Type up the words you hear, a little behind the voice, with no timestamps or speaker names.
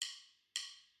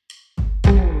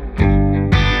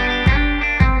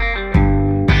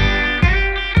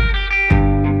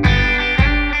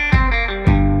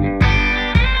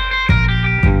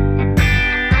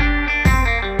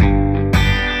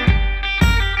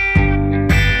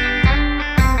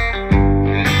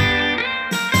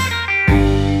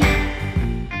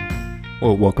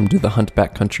Well, welcome to the Hunt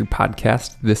Backcountry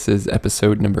podcast. This is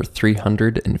episode number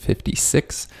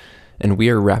 356, and we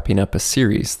are wrapping up a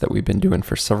series that we've been doing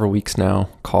for several weeks now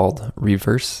called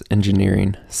Reverse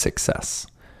Engineering Success.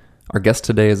 Our guest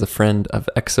today is a friend of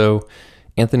EXO,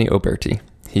 Anthony Oberti.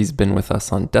 He's been with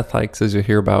us on death hikes, as you'll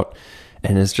hear about,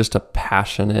 and is just a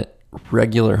passionate,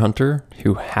 regular hunter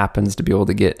who happens to be able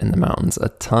to get in the mountains a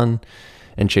ton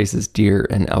and chases deer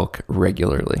and elk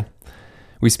regularly.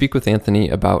 We speak with Anthony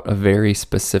about a very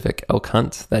specific elk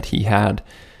hunt that he had,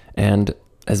 and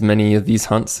as many of these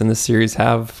hunts in this series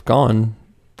have gone,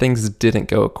 things didn't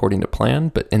go according to plan,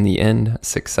 but in the end,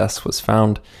 success was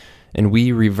found, and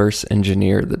we reverse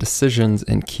engineer the decisions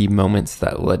and key moments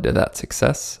that led to that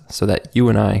success so that you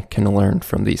and I can learn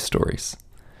from these stories.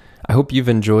 I hope you've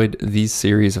enjoyed these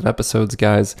series of episodes,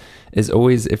 guys. As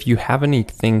always, if you have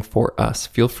anything for us,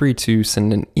 feel free to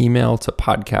send an email to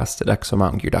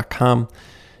podcast@exomountaingear.com.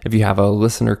 If you have a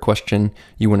listener question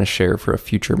you want to share for a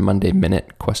future Monday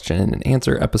Minute question and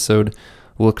answer episode,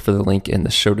 look for the link in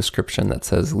the show description that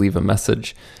says leave a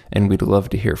message, and we'd love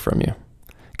to hear from you.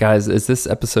 Guys, as this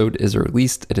episode is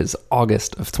released, it is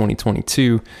August of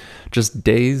 2022, just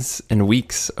days and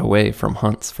weeks away from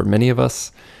hunts for many of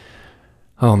us.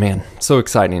 Oh man, so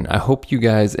exciting. I hope you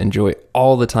guys enjoy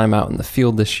all the time out in the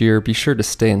field this year. Be sure to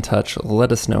stay in touch.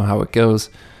 Let us know how it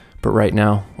goes. But right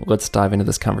now, let's dive into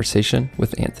this conversation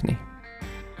with Anthony.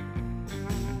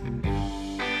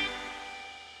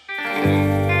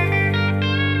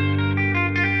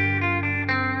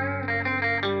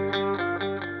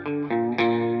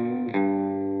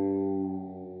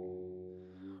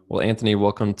 Well, Anthony,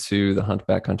 welcome to the Hunt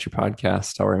Backcountry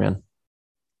podcast. How are you, man?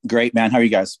 Great, man. How are you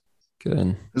guys?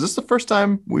 Good. Is this the first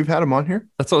time we've had him on here?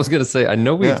 That's what I was going to say. I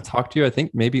know we've talked to you, I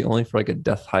think maybe only for like a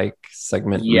death hike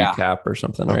segment recap or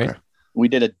something, right? We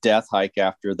did a death hike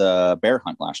after the bear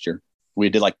hunt last year. We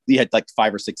had like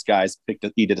 5 or 6 guys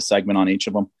he did a segment on each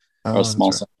of them. Oh, a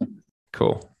small segment.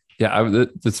 Cool. Yeah,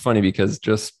 it's funny because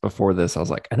just before this, I was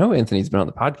like, I know Anthony's been on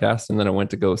the podcast, and then I went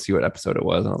to go see what episode it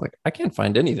was, and I was like, I can't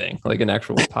find anything like an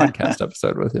actual podcast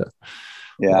episode with you.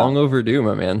 Yeah, long overdue,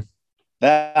 my man.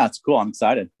 That's cool. I'm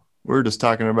excited. We were just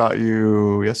talking about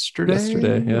you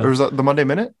yesterday. Yeah. Or was that the Monday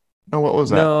Minute? No, what was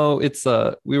that? No, it's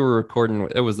we were recording.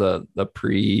 It was a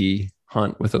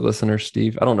pre-hunt with a listener,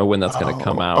 Steve. I don't know when that's going to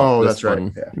come out. Oh, this that's right.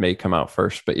 One may come out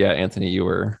first, but yeah, Anthony,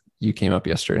 you came up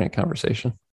yesterday in a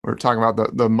conversation. We were talking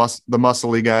about the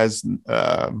muscly guys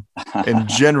in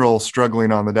general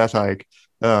struggling on the death hike,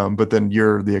 but then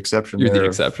you're the exception. You're the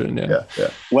exception, yeah.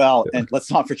 Well, and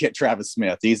let's not forget Travis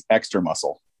Smith. He's extra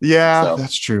muscle. Yeah, so.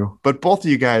 That's true. But both of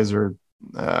you guys are,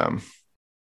 we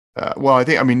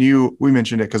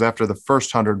mentioned it because after the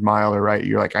first 100 miler, right,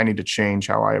 you're like, I need to change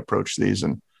how I approach these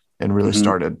and really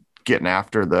started getting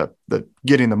after the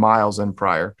getting the miles in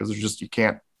prior because there's just, you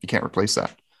can't replace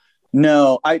that.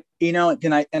 No, I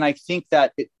think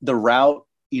that the route,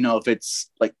 if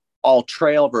it's like all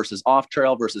trail versus off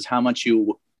trail versus how much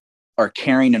you are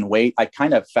carrying in weight, I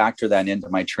kind of factor that into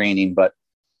my training, but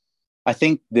I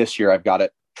think this year I've got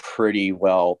it pretty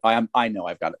well. I know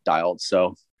I've got it dialed.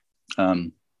 So,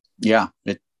 it's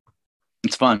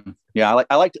fun. Yeah.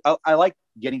 I like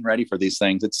getting ready for these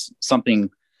things. It's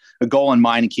a goal in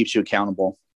mind and keeps you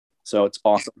accountable. So it's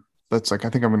awesome. That's like, I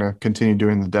think I'm going to continue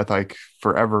doing the death hike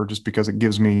forever just because it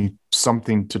gives me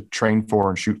something to train for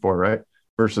and shoot for. Right.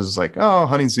 Versus like,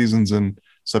 hunting season's in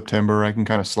September. I can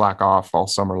kind of slack off all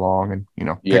summer long and,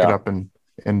 pick it up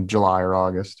in July or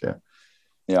August. Yeah.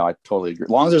 Yeah, I totally agree. As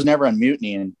long as there's never a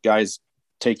mutiny and guys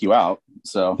take you out.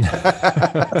 So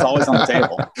it's always on the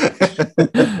table.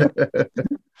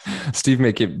 Steve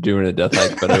may keep doing a death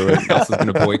hike, but everyone else is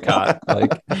going to boycott.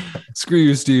 Like, screw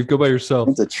you, Steve. Go by yourself.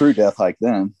 It's a true death hike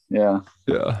then. Yeah.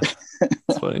 Yeah.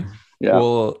 It's funny. Yeah.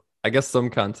 Well, I guess some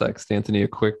context, Anthony, a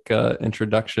quick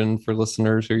introduction for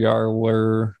listeners, who you are,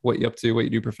 what you up to, what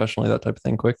you do professionally, that type of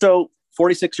thing. Quick. So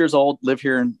 46 years old, live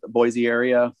here in the Boise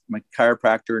area. I'm a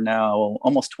chiropractor now,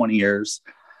 almost 20 years.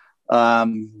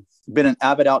 Been an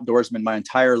avid outdoorsman my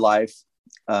entire life.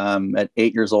 At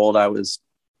 8 years old, I was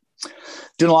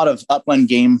doing a lot of upland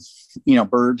game,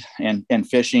 bird and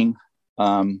fishing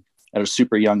at a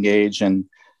super young age, and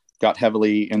got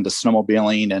heavily into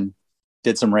snowmobiling and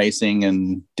did some racing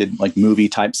and did like movie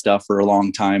type stuff for a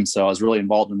long time. So I was really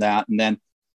involved in that. And then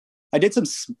I did some,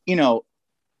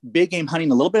 big game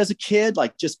hunting a little bit as a kid,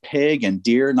 like just pig and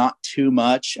deer, not too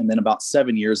much. And then about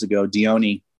 7 years ago,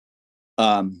 Dione,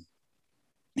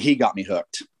 he got me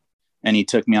hooked, and he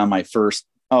took me on my first,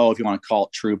 if you want to call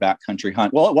it true backcountry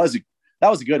hunt. Well, that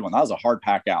was a good one. That was a hard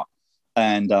pack out.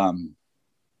 And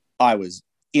I was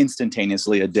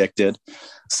instantaneously addicted.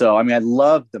 So, I mean, I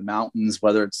love the mountains,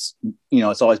 whether it's,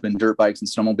 it's always been dirt bikes and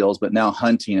snowmobiles, but now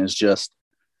hunting is just,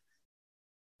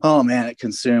 oh man, it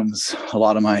consumes a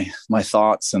lot of my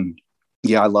thoughts, and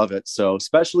yeah, I love it. So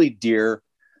especially deer.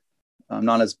 I'm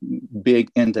not as big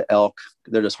into elk.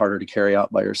 They're just harder to carry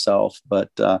out by yourself. But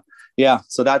yeah,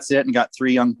 so that's it. And got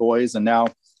 3 young boys, and now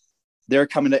they're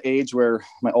coming to age where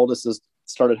my oldest has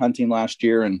started hunting last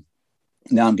year, and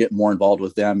now I'm getting more involved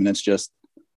with them. And it's just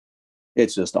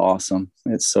awesome.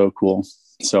 It's so cool.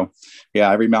 So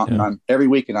yeah, every mountain, every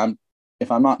weekend,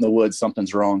 if I'm not in the woods,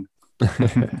 something's wrong.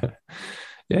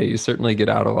 Yeah, you certainly get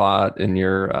out a lot, and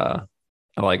you're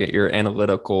I like it. You're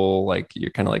analytical, like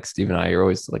you're kind of like Steve and I. You're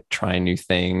always like trying new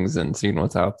things and seeing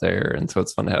what's out there, and so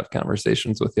it's fun to have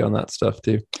conversations with you on that stuff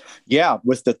too. Yeah,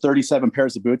 with the 37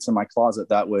 pairs of boots in my closet,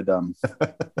 that would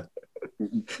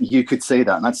you could say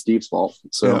that, and that's Steve's fault.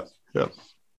 So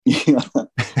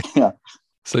yeah.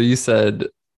 So you said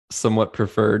somewhat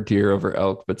prefer deer over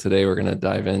elk, but today we're going to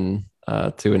dive in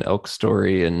to an elk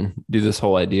story and do this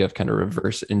whole idea of kind of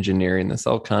reverse engineering this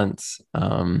elk hunt,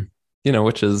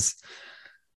 which is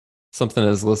something,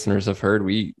 as listeners have heard,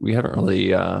 we haven't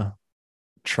really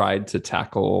tried to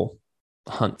tackle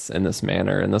hunts in this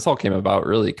manner. And this all came about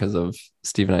really because of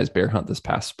Steve and I's bear hunt this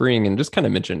past spring, and just kind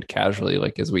of mentioned casually,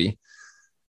 like as we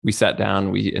sat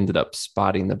down, we ended up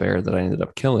spotting the bear that I ended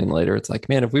up killing later. It's like,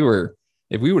 man, if we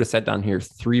would have sat down here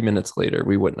 3 minutes later,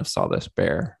 we wouldn't have saw this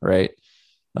bear, right?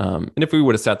 And if we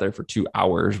would have sat there for 2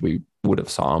 hours, we would have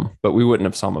saw him, but we wouldn't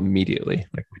have saw him immediately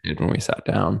like we did when we sat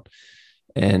down.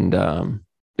 And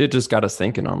it just got us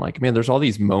thinking on like, man, there's all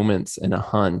these moments in a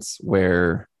hunt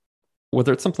where,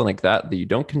 whether it's something like that you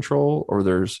don't control, or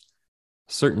there's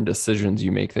certain decisions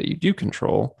you make that you do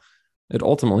control, it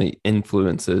ultimately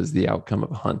influences the outcome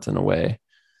of a hunt in a way.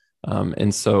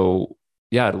 And so,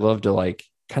 yeah, I'd love to like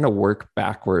kind of work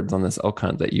backwards on this elk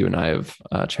hunt that you and I have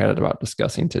chatted about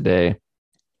discussing today.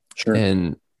 Sure.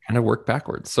 And kind of work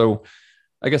backwards. So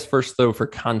I guess first though, for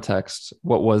context,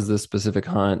 what was this specific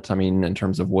hunt? I mean, in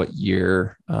terms of what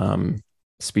year,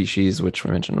 species, which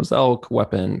we mentioned was elk,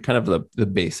 weapon, kind of the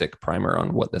basic primer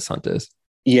on what this hunt is.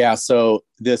 Yeah. So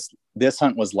this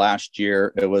hunt was last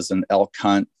year. It was an elk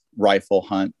hunt, rifle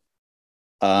hunt.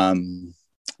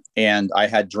 And I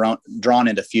had drawn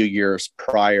it a few years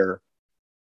prior,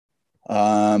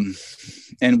 and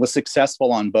was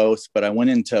successful on both, but I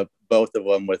went into both of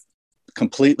them with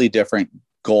completely different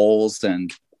goals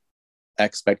and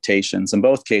expectations. In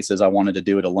both cases, I wanted to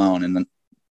do it alone, and then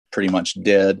pretty much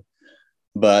did.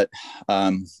 But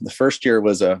the first year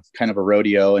was a kind of a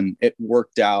rodeo, and it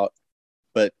worked out.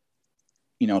 But,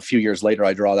 a few years later,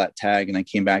 I draw that tag, and I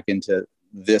came back into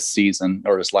this season,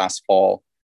 or this last fall,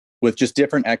 with just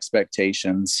different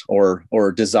expectations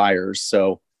or desires.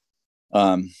 So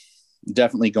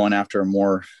definitely going after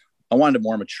I wanted a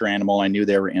more mature animal. I knew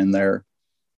they were in there.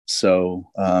 So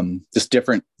just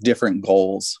different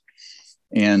goals.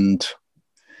 And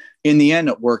in the end,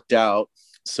 it worked out.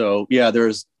 So yeah,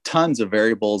 there's tons of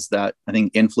variables that I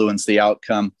think influence the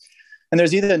outcome. And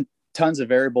there's even tons of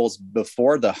variables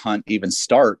before the hunt even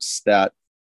starts that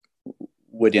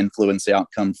would influence the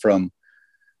outcome, from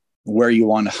where you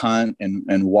want to hunt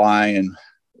and why, and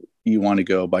you want to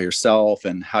go by yourself,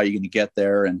 and how you're going to get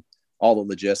there, and all the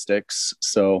logistics.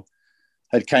 So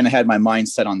I'd kind of had my mind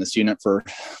set on this unit for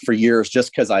years,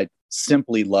 just because I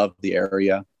simply love the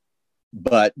area,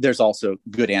 but there's also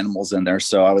good animals in there.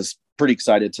 So I was pretty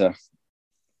excited to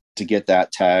get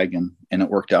that tag, and it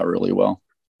worked out really well.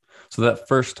 So that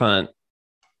first hunt,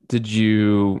 do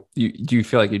you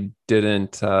feel like you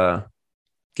didn't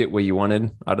get what you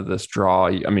wanted out of this draw?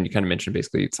 I mean, you kind of mentioned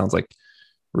basically, it sounds like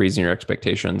raising your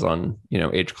expectations on,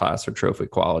 age class or trophy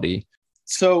quality.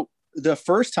 So the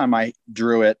first time I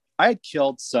drew it, I had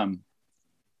killed some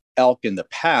elk in the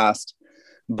past,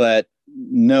 but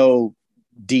no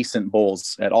decent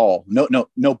bulls at all.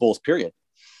 No bulls, period.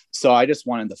 So I just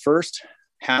wanted the first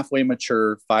halfway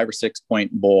mature 5 or 6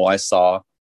 point bull I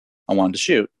wanted to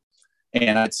shoot.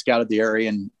 And I'd scouted the area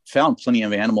and found plenty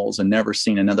of animals and never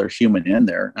seen another human in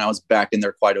there. And I was back in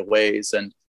there quite a ways,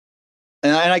 and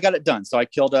I got it done. So I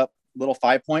killed up little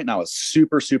 5 point, and I was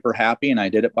super, super happy. And I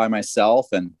did it by myself,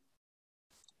 and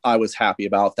I was happy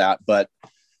about that. But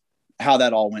how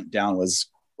that all went down was,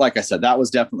 like I said, that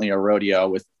was definitely a rodeo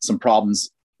with some problems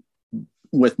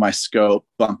with my scope,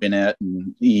 bumping it,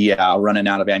 and running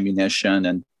out of ammunition,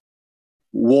 and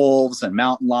wolves and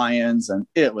mountain lions, and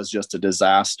it was just a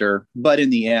disaster. But in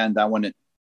the end, I wouldn't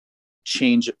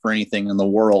change it for anything in the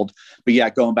world. But yeah,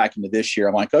 going back into this year,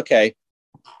 I'm like, okay,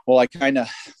 well, I kind of,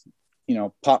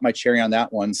 popped my cherry on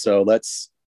that one. So let's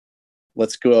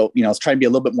let's go, let's try and be a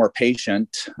little bit more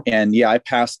patient. And yeah, I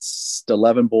passed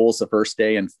 11 bulls the first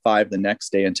day and 5 the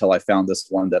next day until I found this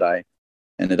one that I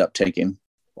ended up taking.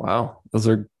 Wow. Those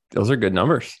are good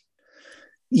numbers.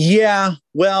 Yeah.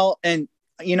 Well, and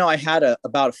I had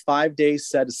about 5 days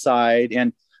set aside,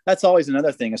 and that's always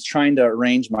another thing, is trying to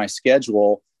arrange my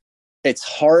schedule. It's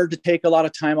hard to take a lot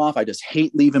of time off. I just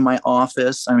hate leaving my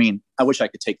office. I mean, I wish I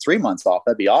could take 3 months off.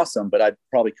 That'd be awesome, but I'd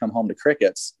probably come home to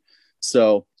crickets.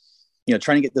 So,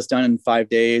 trying to get this done in 5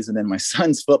 days. And then my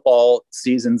son's football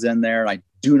season's in there. I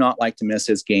do not like to miss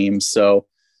his games. So,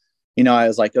 I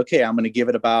was like, okay, I'm going to give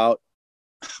it about,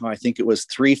 I think it was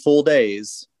 3 full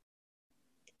days,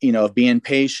 of being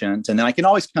patient. And then I can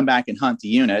always come back and hunt the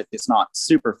unit. It's not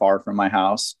super far from my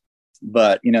house,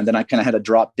 but, then I kind of had a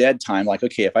drop dead time. Like,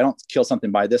 okay, if I don't kill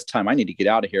something by this time, I need to get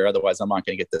out of here. Otherwise I'm not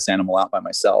going to get this animal out by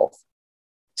myself.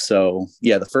 So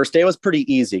yeah, the first day was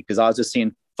pretty easy because I was just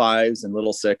seeing 5s and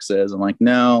little 6s. I'm like,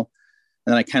 no.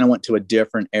 And then I kind of went to a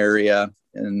different area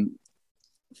and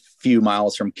few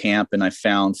miles from camp, and I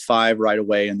found 5 right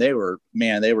away, and they were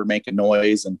making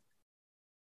noise, and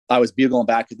I was bugling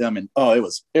back at them, and it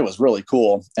was really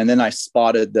cool. And then I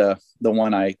spotted the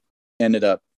one I ended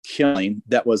up killing.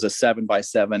 That was a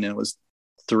 7x7, and it was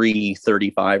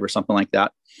 335 or something like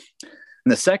that.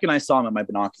 And the second I saw him in my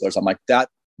binoculars, I'm like, that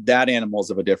animal is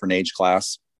of a different age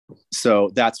class. So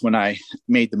that's when I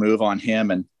made the move on him,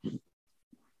 and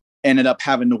ended up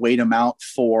having to wait him out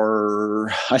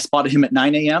I spotted him at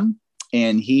 9 a.m.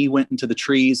 and he went into the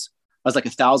trees. I was like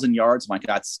 1,000 yards. I'm like,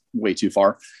 that's way too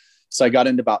far. So I got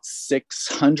into about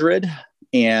 600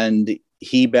 and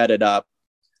he bedded up.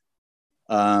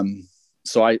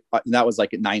 So I that was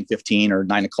like at 9:15 or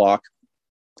 9 o'clock.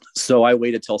 So I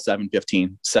waited till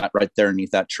 7:15, sat right there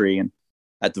underneath that tree. And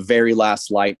at the very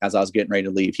last light, as I was getting ready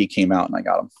to leave, he came out and I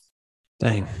got him.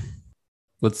 Dang.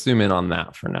 Let's zoom in on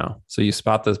that for now. So you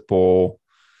spot this bull.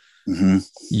 Mm-hmm.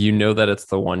 You know that it's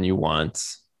the one you want.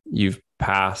 You've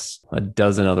passed a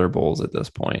dozen other bulls at this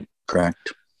point.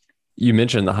 Correct. You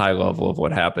mentioned the high level of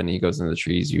what happened. He goes in the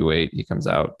trees, you wait, he comes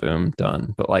out, boom,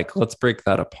 done. But let's break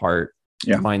that apart.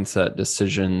 Yeah. Mindset,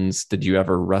 decisions. Did you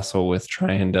ever wrestle with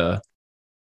trying to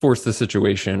force the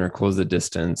situation or close the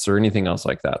distance or anything else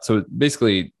like that? So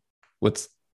basically, what's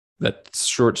that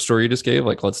short story you just gave?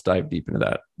 Let's dive deep into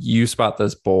that. You spot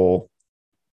this bull.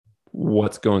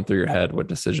 What's going through your head? What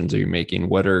decisions are you making?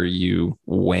 What are you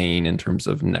weighing in terms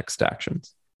of next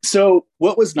actions? So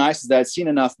what was nice is that I'd seen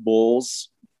enough bulls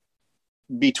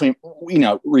between,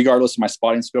 regardless of my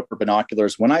spotting scope or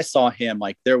binoculars. When I saw him,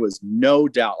 there was no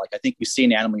doubt. I think you see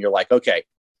an animal, you're like, okay,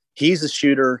 he's a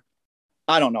shooter.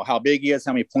 I don't know how big he is,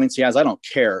 how many points he has. I don't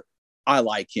care. I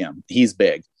like him. He's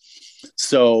big.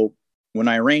 So when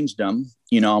I ranged him,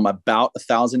 I'm about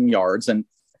 1,000 yards, and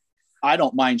I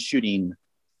don't mind shooting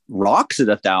rocks at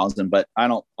 1,000, but I'm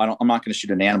not going to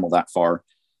shoot an animal that far.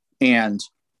 And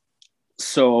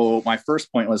so my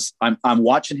first point was I'm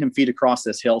watching him feed across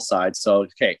this hillside. So,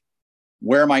 okay,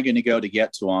 where am I going to go to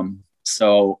get to him?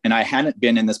 So, and I hadn't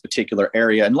been in this particular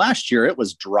area, and last year it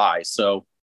was dry. So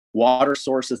water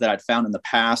sources that I'd found in the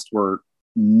past were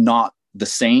not the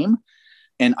same.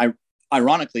 And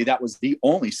ironically, that was the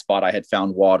only spot I had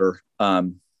found water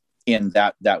in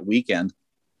that weekend.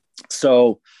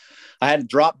 So I had to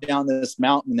drop down this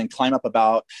mountain and then climb up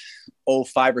about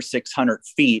 500 or 600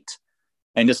 feet,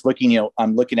 and just looking,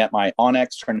 I'm looking at my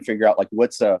Onyx, trying to figure out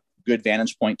what's a good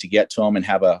vantage point to get to them and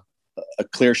have a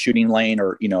clear shooting lane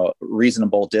or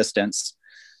reasonable distance.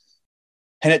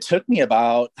 And it took me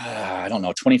about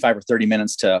 25 or 30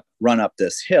 minutes to run up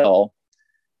this hill.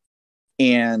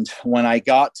 And when I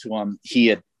got to him,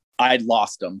 I'd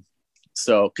lost him.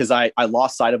 So, cause I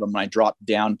lost sight of him when I dropped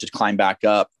down to climb back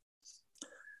up.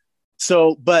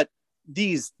 So, but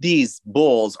these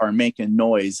bulls are making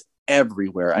noise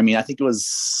everywhere. I mean, I think it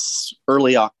was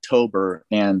early October,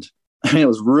 and it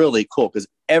was really cool because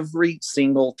every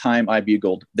single time I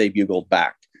bugled, they bugled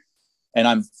back. And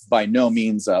I'm by no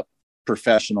means a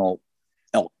professional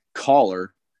elk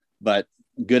caller, but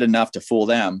good enough to fool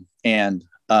them. And,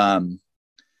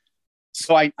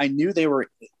 so I knew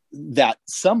that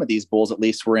some of these bulls at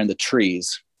least were in the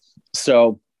trees.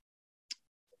 So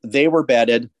they were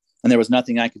bedded, and there was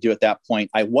nothing I could do at that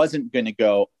point. I wasn't going to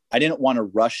go. I didn't want to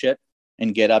rush it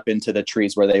and get up into the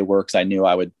trees where they were, because I knew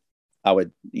I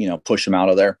would push them out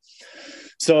of there.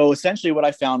 So essentially what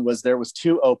I found was there was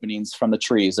 2 openings from the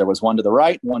trees. There was one to the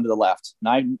right, one to the left.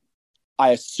 And I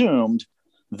assumed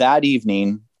that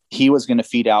evening he was going to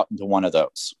feed out into one of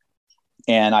those.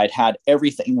 And I'd had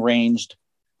everything ranged.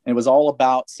 It was all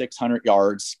about 600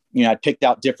 yards. I picked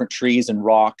out different trees and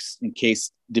rocks in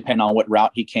case, depending on what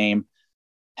route he came,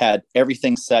 had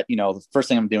everything set. The first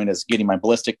thing I'm doing is getting my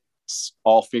ballistics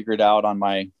all figured out on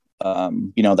my,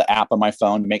 the app on my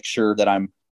phone to make sure that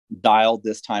I'm dialed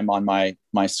this time on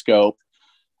my scope.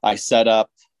 I set up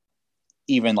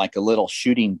even like a little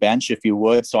shooting bench, if you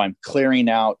would. So I'm clearing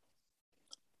out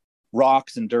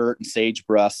rocks and dirt and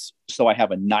sagebrush, so I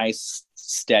have a nice,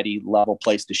 steady, level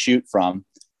place to shoot from,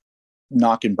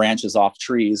 knocking branches off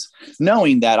trees,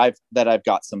 knowing that I've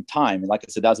got some time. And like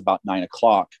I said, that was about 9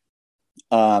 o'clock.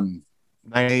 9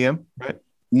 a.m. Right?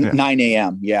 9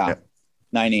 a.m. Yeah.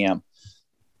 9 a.m.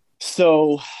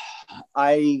 So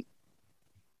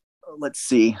let's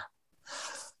see.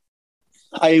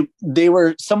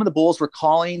 Some of the bulls were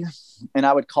calling, and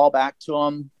I would call back to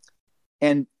them.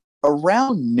 And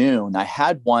around noon, I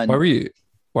had one. Why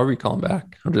were you calling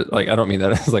back? I'm just like, I don't mean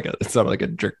that as like it sounded like a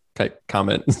jerk type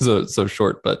comment. So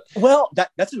short, but well,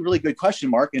 that's a really good question,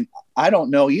 Mark. And I don't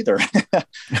know either.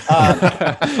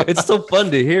 It's still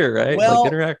fun to hear, right? Well,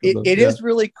 like interact with them. It is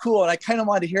really cool. And I kind of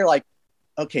wanted to hear like,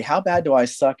 okay, how bad do I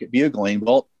suck at bugling?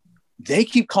 Well, they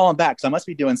keep calling back, so I must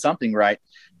be doing something right.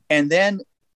 And then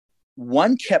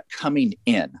one kept coming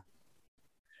in,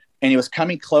 and he was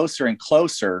coming closer and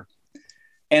closer.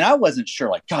 And I wasn't sure,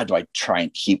 like, God, do I try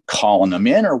and keep calling him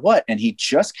in or what? And he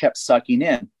just kept sucking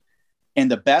in. And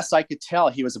the best I could tell,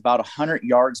 he was about 100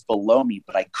 yards below me,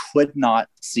 but I could not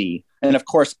see. And of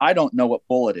course, I don't know what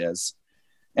bull it is.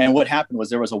 And what happened was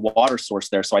there was a water source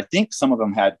there. So I think some of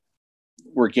them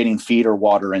were getting feed or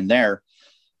water in there.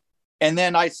 And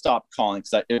then I stopped calling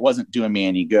because it wasn't doing me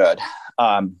any good.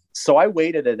 So I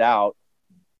waited it out,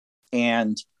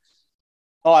 and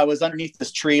I was underneath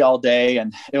this tree all day.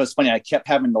 And it was funny. I kept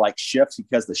having to like shift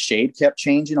because the shade kept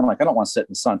changing. I'm like, I don't want to sit in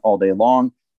the sun all day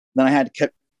long. Then I had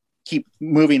to keep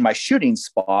moving my shooting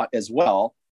spot as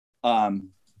well, and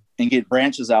get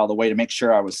branches out of the way to make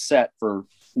sure I was set for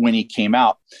when he came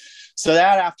out. So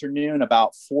that afternoon,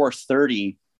 about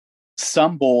 4:30,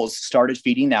 some bulls started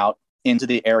feeding out into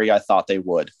the area I thought they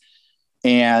would.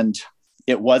 And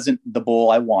it wasn't the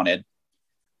bull I wanted.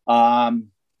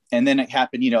 And then it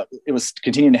happened, it was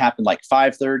continuing to happen like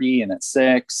 5:30 and at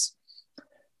 6.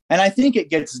 And I think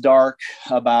it gets dark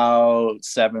about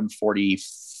 7:40.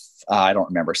 I don't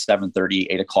remember, 7:30,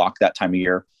 8 o'clock, that time of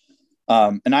year.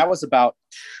 And I was about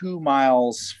 2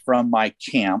 miles from my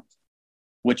camp,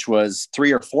 which was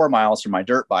 3 or 4 miles from my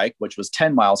dirt bike, which was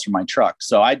 10 miles from my truck.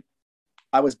 So I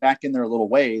was back in there a little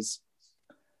ways.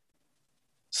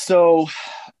 So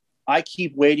I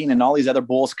keep waiting, and all these other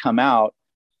bulls come out,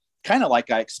 kind of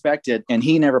like I expected, and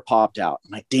he never popped out.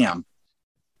 I'm like, damn,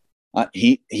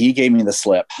 he gave me the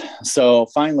slip. So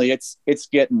finally, it's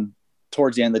getting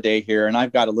towards the end of the day here, and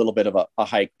I've got a little bit of a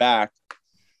hike back.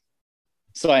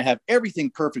 So I have everything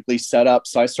perfectly set up.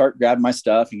 So I start grabbing my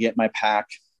stuff and get my pack,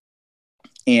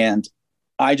 and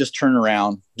I just turn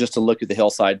around just to look at the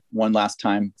hillside one last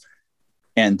time,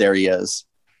 and there he is.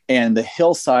 And the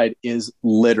hillside is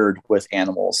littered with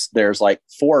animals. There's like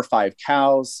 4 or 5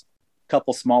 cows, a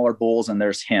couple smaller bulls, and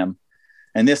there's him.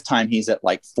 And this time he's at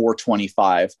like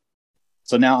 425.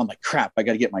 So now I'm like, crap, I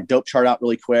got to get my dope chart out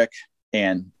really quick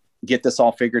and get this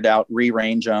all figured out,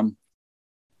 rearrange them,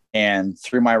 and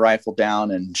threw my rifle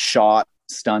down and shot,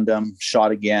 stunned him,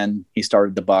 shot again. He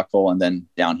started to buckle, and then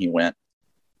down he went.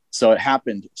 So it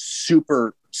happened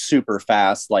super, super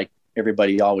fast. Like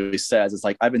everybody always says, it's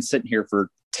like, I've been sitting here for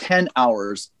 10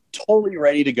 hours, totally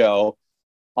ready to go,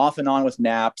 off and on with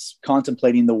naps,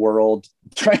 contemplating the world,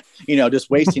 just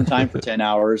wasting time for 10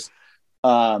 hours,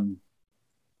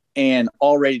 and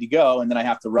all ready to go. And then I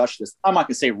have to rush this. I'm not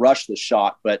going to say rush the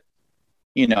shot, but,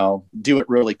 do it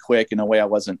really quick in a way I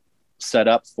wasn't set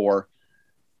up for.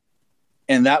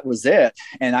 And that was it.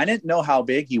 And I didn't know how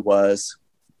big he was.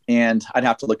 And I'd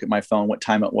have to look at my phone what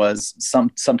time it was,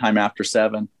 sometime after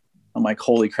 7. I'm like,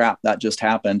 holy crap, that just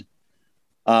happened.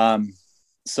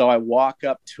 So I walk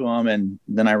up to him, and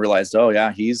then I realized, oh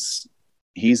yeah, he's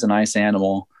a nice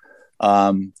animal.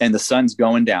 And the sun's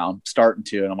going down, starting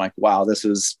to, and I'm like, wow,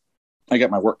 I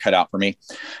got my work cut out for me.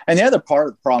 And the other part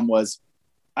of the problem was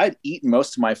I'd eaten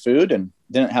most of my food and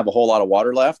didn't have a whole lot of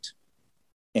water left.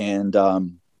 And,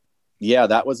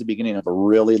 that was the beginning of a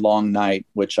really long night,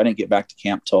 which I didn't get back to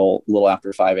camp till a little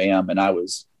after 5 a.m. and I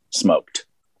was smoked.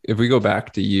 If we go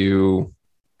back to you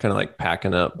kind of like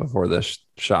packing up before this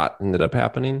shot ended up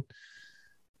happening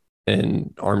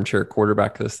and armchair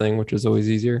quarterback this thing, which is always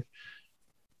easier,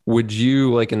 would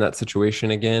you, like in that situation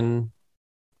again,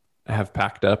 have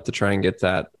packed up to try and get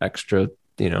that extra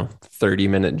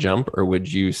 30-minute jump? Or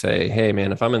would you say, hey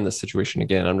man, if I'm in this situation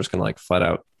again, I'm just gonna like flat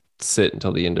out sit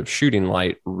until the end of shooting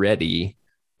light ready,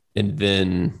 and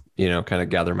then kind of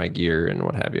gather my gear and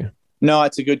what have you? No,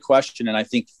 it's a good question. And I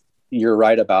think you're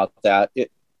right about that.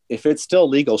 If it's still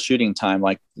legal shooting time,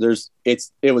 like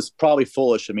it was probably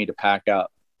foolish of me to pack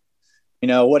up.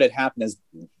 What had happened is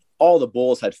all the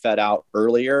bulls had fed out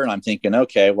earlier, and I'm thinking,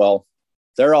 okay, well,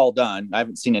 they're all done. I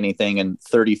haven't seen anything in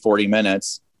 30, 40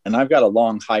 minutes, and I've got a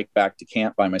long hike back to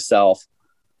camp by myself.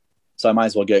 So I might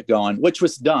as well get going, which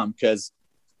was dumb because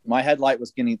my headlight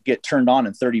was going to get turned on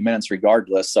in 30 minutes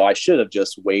regardless. So I should have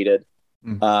just waited.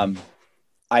 Mm-hmm.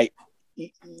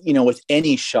 With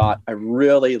any shot, I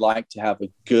really like to have a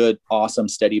good, awesome,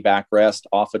 steady backrest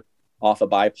off a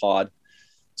bipod.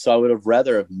 So I would have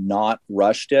rather have not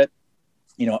rushed it.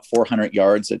 At 400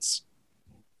 yards, it's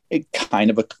kind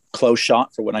of a close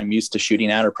shot for what I'm used to shooting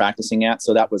at or practicing at.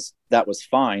 So that was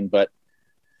fine. But,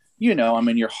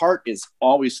 your heart is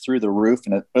always through the roof,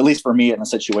 and at least for me in a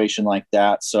situation like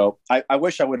that. So I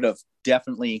wish I would have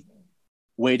definitely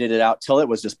waited it out till it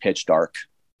was just pitch dark.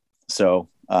 So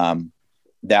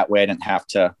that way I didn't have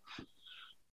to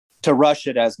rush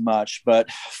it as much,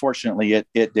 but fortunately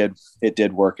it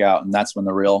did work out. And that's when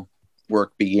the real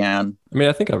work began. I mean,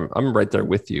 I think I'm right there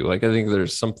with you. Like, I think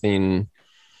there's something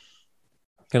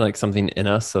kind of like something in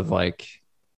us of like,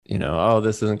 oh,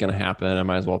 this isn't going to happen. I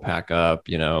might as well pack up.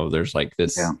 There's like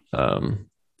this,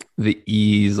 the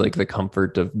ease, like the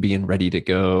comfort of being ready to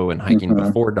go and hiking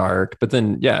before dark. But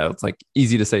then, it's like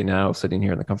easy to say now, sitting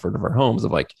here in the comfort of our homes,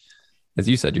 of like, as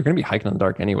you said, you're going to be hiking in the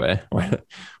dark anyway. Why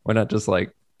not just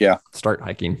like, start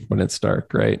hiking when it's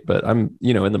dark, right? But I'm,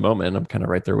 in the moment, I'm kind of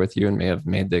right there with you and may have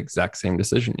made the exact same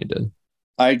decision you did.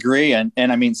 I agree. And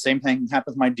I mean, same thing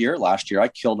happened with my deer last year. I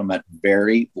killed them at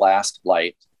very last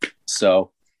light.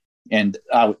 So, and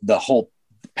the whole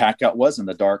pack out was in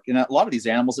the dark. And a lot of these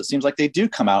animals, it seems like they do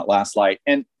come out at last light.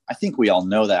 And I think we all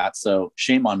know that. So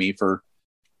shame on me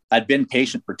I'd been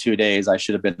patient for 2 days. I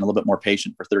should have been a little bit more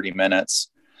patient for 30 minutes,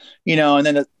 and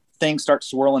then the things start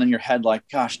swirling in your head like,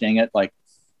 gosh, dang it. Like,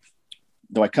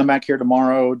 do I come back here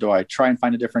tomorrow? Do I try and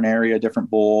find a different area, a different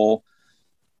bull?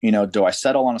 Do I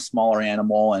settle on a smaller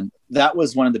animal? And that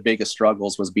was one of the biggest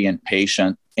struggles, was being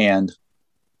patient. And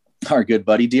our good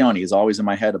buddy Dione is always in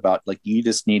my head about like, you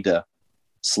just need to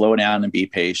slow down and be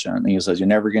patient. And he says, you're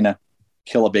never going to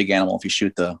kill a big animal if you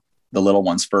shoot the little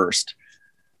ones first,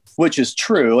 which is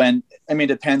true. And I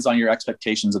mean, it depends on your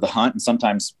expectations of the hunt. And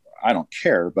sometimes I don't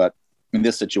care, but in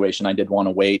this situation, I did want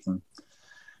to wait. And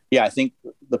I think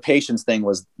the patience thing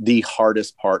was the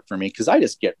hardest part for me, because I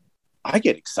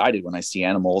get excited when I see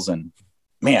animals, and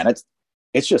man,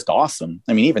 it's just awesome.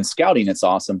 I mean, even scouting, it's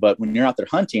awesome, but when you're out there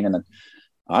hunting, and then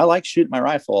I like shooting my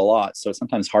rifle a lot, so it's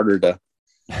sometimes harder to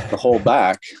hold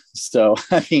back. So,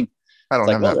 I mean, I don't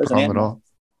have that problem at all.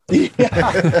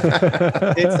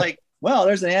 Yeah. It's like, well,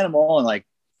 there's an animal, and like,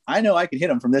 I know I can hit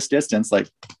him from this distance. Like,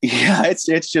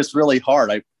 it's just really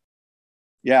hard.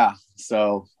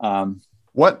 So,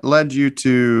 what led you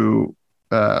to,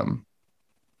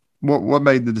 what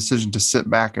made the decision to sit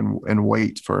back and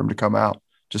wait for him to come out?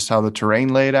 Just how the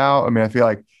terrain laid out? I mean, I feel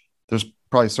like there's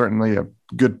probably certainly a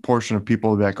good portion of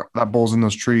people that that bull's in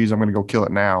those trees, I'm going to go kill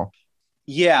it now.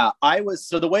 Yeah,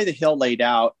 so the way the hill laid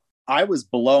out, I was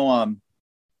below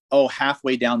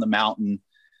halfway down the mountain.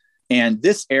 And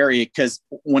this area, because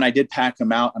when I did pack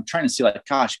them out, I'm trying to see like,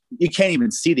 gosh, you can't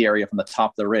even see the area from the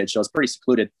top of the ridge. So it was pretty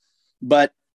secluded,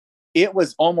 but it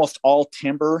was almost all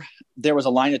timber. There was a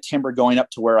line of timber going up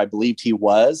to where I believed he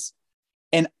was.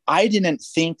 And I didn't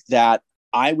think that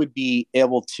I would be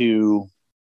able to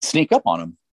sneak up on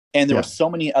him. And there were so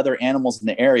many other animals in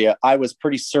the area. I was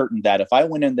pretty certain that if I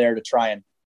went in there to try and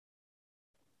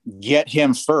get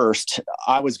him first,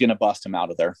 I was going to bust him out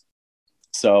of there.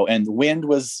 So, and wind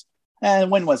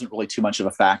wasn't really too much of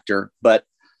a factor, but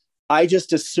I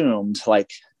just assumed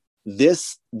like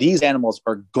these animals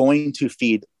are going to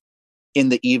feed in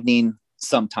the evening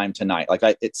sometime tonight. Like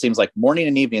it seems like morning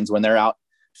and evenings when they're out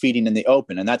feeding in the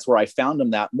open. And that's where I found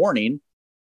them that morning.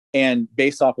 And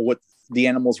based off of what the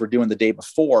animals were doing the day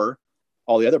before,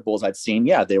 all the other bulls I'd seen,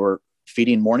 they were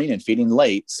feeding morning and feeding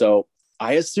late. So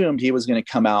I assumed he was going to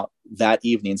come out that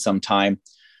evening sometime.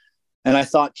 And I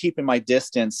thought keeping my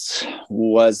distance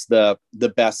was the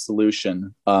best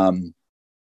solution.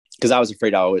 Because I was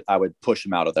afraid I would push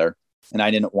him out of there, and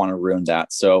I didn't want to ruin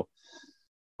that. So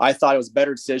I thought it was a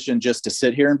better decision just to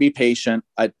sit here and be patient.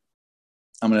 I'm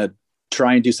going to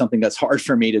try and do something that's hard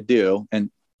for me to do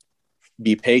and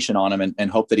be patient on him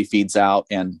and hope that he feeds out.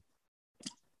 And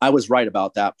I was right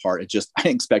about that part. I didn't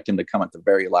expect him to come at the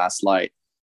very last light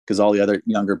because all the other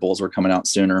younger bulls were coming out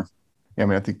sooner. Yeah, I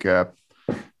mean, I think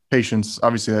patience,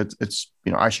 obviously it's,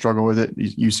 I struggle with it.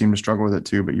 You seem to struggle with it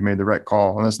too, but you made the right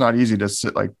call. And it's not easy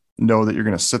to know that you're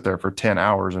going to sit there for 10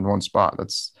 hours in one spot.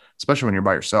 That's especially when you're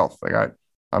by yourself. Like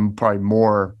I'm probably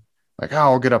more like, oh,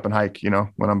 I'll get up and hike,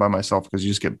 when I'm by myself, because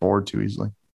you just get bored too easily.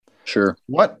 Sure.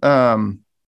 What, I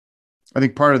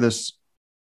think part of this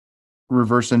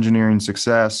reverse engineering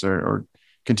success or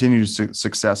continued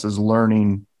success is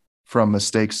learning from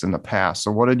mistakes in the past.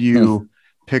 So what did you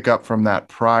pick up from that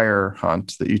prior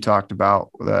hunt that you talked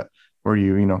about, that where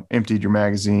you emptied your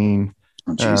magazine?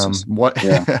 Oh, Jesus. What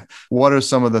what are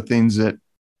some of the things that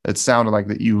it sounded like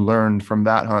that you learned from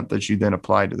that hunt that you then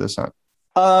applied to this hunt?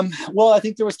 Well, I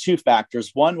think there was two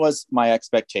factors. One was my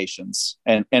expectations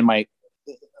and my,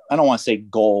 I don't want to say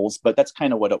goals, but that's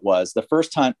kind of what it was. The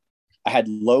first hunt, I had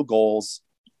low goals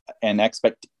and I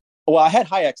had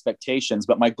high expectations,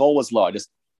 but my goal was low. I just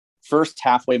first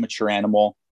halfway mature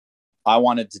animal, I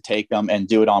wanted to take them and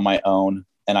do it on my own.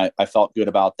 And I felt good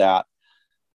about that.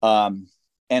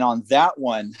 And on that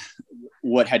one,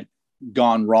 what had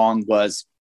gone wrong was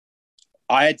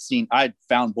I'd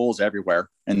found bulls everywhere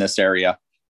in this area,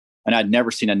 and I'd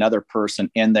never seen another person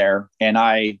in there. And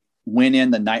I went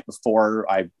in the night before.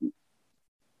 I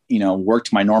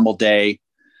worked my normal day.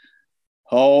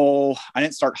 I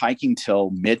didn't start hiking till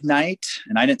midnight,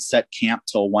 and I didn't set camp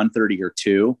till 1:30 or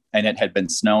 2. And it had been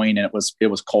snowing, and it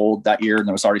was cold that year, and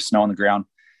there was already snow on the ground.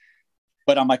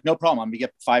 But I'm like, no problem. I'm gonna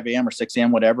get 5 a.m. or 6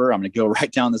 a.m., whatever. I'm gonna go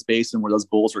right down this basin where those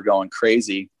bulls were going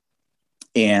crazy.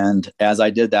 And as I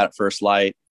did that at first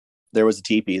light, there was a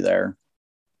teepee there.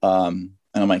 And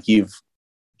I'm like, you've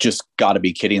just got to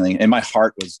be kidding me. And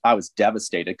I was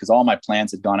devastated because all my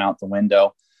plans had gone out the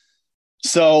window.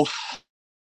 So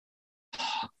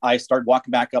I started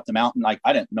walking back up the mountain. Like,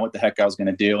 I didn't know what the heck I was going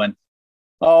to do. And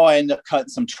I ended up cutting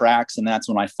some tracks, and that's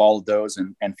when I followed those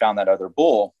and found that other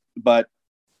bull. But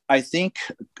I think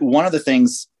one of the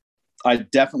things I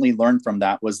definitely learned from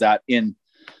that was that in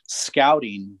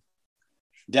scouting,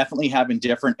 definitely having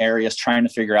different areas, trying to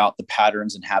figure out the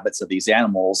patterns and habits of these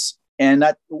animals. And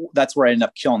that's where I ended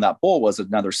up killing that bull, was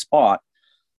another spot.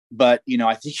 But,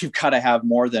 I think you've got to have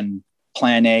more than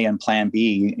plan A and plan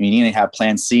B. I mean, you need to have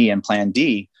plan C and plan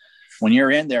D. When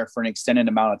you're in there for an extended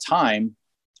amount of time,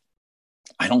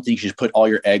 I don't think you should put all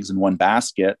your eggs in one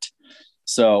basket.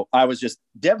 So I was just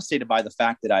devastated by the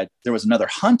fact that there was another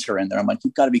hunter in there. I'm like,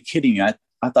 you've got to be kidding me. I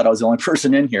thought I was the only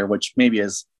person in here, which maybe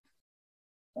is,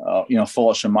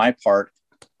 foolish on my part.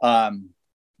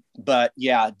 But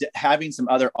yeah, having some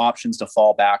other options to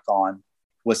fall back on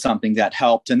was something that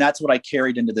helped. And that's what I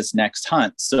carried into this next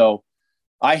hunt. So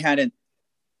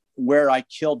where I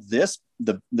killed this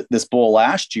bull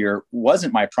last year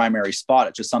wasn't my primary spot.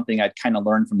 It's just something I'd kind of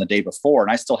learned from the day before.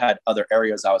 And I still had other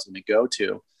areas I was going to go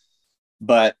to.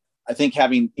 But I think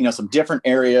having, some different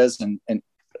areas, and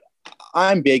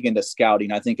I'm big into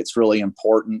scouting. I think it's really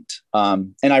important.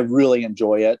 And I really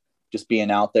enjoy it, just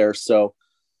being out there. So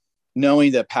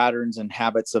knowing the patterns and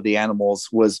habits of the animals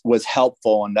was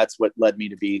helpful. And that's what led me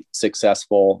to be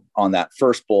successful on that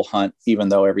first bull hunt, even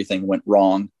though everything went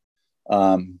wrong.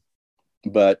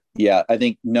 But yeah, I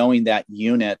think knowing that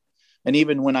unit, and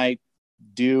even when I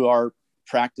do our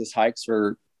practice hikes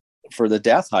for the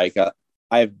death hike,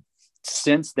 I've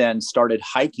since then started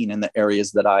hiking in the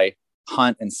areas that I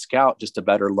hunt and scout, just to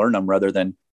better learn them rather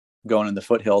than going in the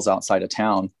foothills outside of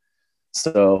town.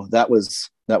 So that was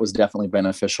definitely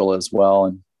beneficial as well.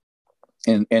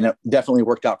 And it definitely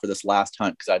worked out for this last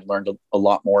hunt, because I'd learned a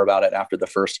lot more about it after the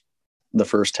first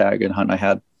tag and hunt I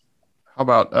had. How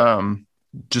about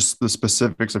just the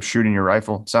specifics of shooting your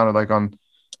rifle? It sounded like on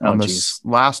this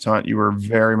last hunt, you were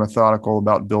very methodical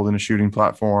about building a shooting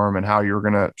platform and how you were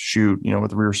going to shoot,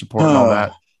 with rear support and all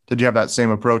that. Did you have that same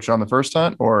approach on the first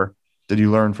hunt, or did you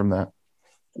learn from that?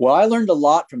 Well, I learned a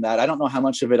lot from that. I don't know how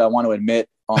much of it I want to admit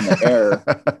on the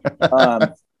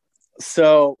air.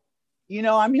 So,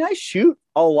 I shoot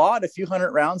a few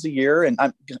hundred rounds a year, and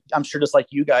I'm sure just like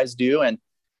you guys do. And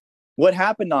what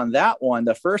happened on that one,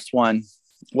 the first one,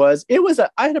 was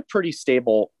I had a pretty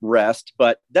stable rest,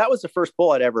 but that was the first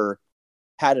bull I'd ever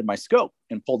had in my scope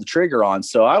and pulled the trigger on.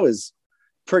 So I was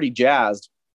pretty jazzed,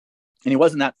 and he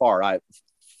wasn't that far.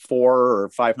 400 or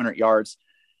 500 yards.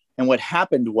 And what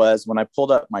happened was, when I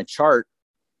pulled up my chart,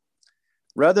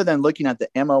 rather than looking at the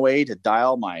MOA to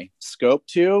dial my scope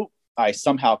to, I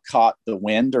somehow caught the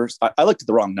wind, or I looked at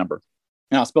the wrong number.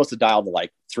 And I was supposed to dial to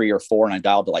like 3 or 4, and I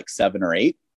dialed to like 7 or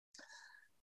 8.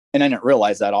 And I didn't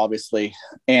realize that, obviously.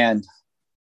 And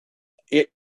it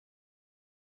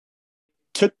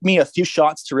took me a few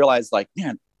shots to realize, like,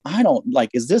 man,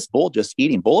 is this bull just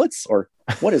eating bullets, or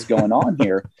what is going on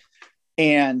here?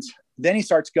 And then he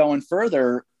starts going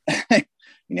further.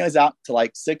 He's out to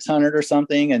like 600 or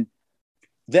something. And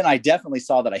then I definitely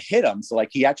saw that I hit him. So like,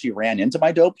 he actually ran into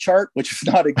my dope chart, which is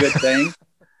not a good thing.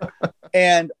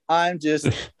 And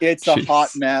it's a hot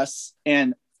mess.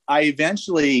 And I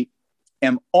eventually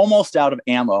am almost out of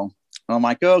ammo. And I'm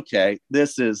like, okay,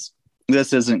 this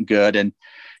isn't good. And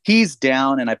he's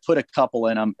down, and I put a couple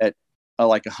in him at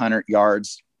like 100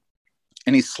 yards,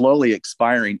 and he's slowly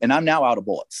expiring, and I'm now out of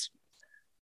bullets.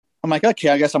 I'm like, okay,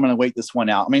 I guess I'm going to wait this one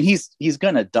out. I mean, he's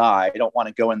going to die. I don't want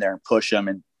to go in there and push him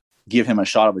and give him a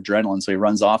shot of adrenaline so he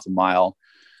runs off a mile.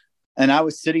 And I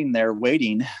was sitting there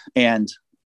waiting, and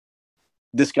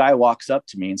this guy walks up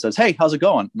to me and says, "Hey, how's it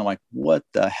going?" And I'm like, what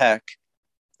the heck?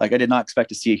 Like, I did not expect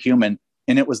to see a human.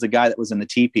 And it was the guy that was in the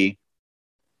teepee.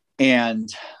 And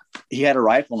he had a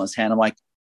rifle in his hand. I'm like,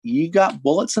 "You got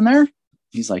bullets in there?"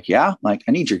 He's like, "Yeah." I'm like,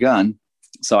 "I need your gun."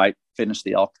 So I finished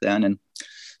the elk then. And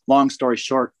long story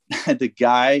short, the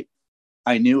guy,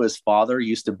 I knew his father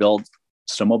used to build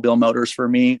snowmobile motors for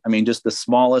me. I mean, just the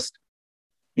smallest,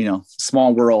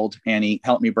 small world. And he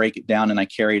helped me break it down, and I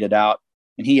carried it out.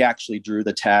 And he actually drew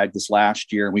the tag this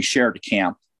last year, and we shared a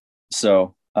camp.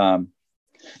 So, and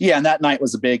that night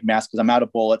was a big mess because I'm out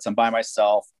of bullets. I'm by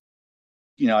myself.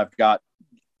 I've got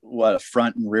a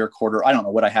front and rear quarter. I don't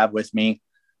know what I have with me.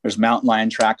 There's mountain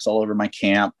lion tracks all over my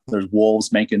camp. There's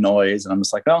wolves making noise. And I'm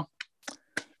just like, oh,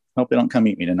 hope they don't come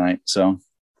eat me tonight. So,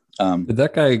 did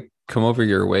that guy come over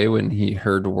your way when he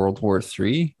heard World War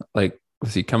III? Like,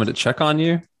 was he coming to check on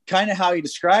you? Kind of how he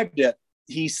described it.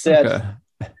 He said,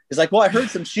 okay. He's like, "Well, I heard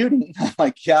some shooting." I'm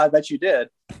like, "Yeah, I bet you did."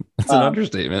 That's an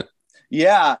understatement.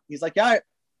 Yeah. He's like, "Yeah,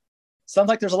 sounds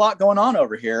like there's a lot going on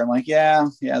over here." I'm like, yeah,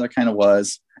 there kind of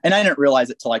was. And I didn't realize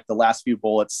it till like the last few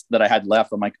bullets that I had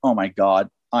left. I'm like, oh my God,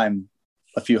 I'm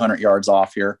a few hundred yards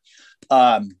off here.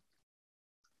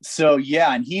 So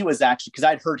yeah. And he was actually, cause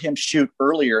I'd heard him shoot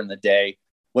earlier in the day,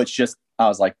 which I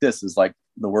was like, this is like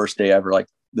the worst day ever. Like,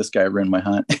 this guy ruined my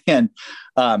hunt. And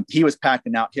he was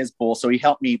packing out his bull. So he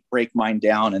helped me break mine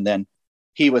down. And then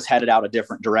he was headed out a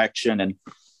different direction. And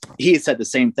he said the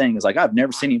same thing. He's like, "I've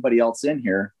never seen anybody else in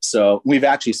here." So we've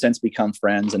actually since become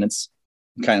friends, and it's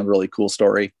kind of a really cool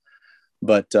story.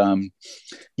 But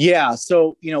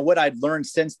so, what I'd learned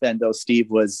since then though, Steve,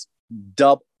 was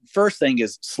first thing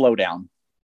is slow down.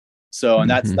 So, and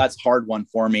that's hard one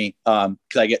for me. Cause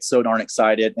I get so darn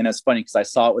excited. And it's funny, cause I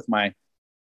saw it with my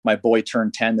boy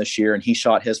turned 10 this year, and he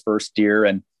shot his first deer,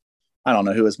 and I don't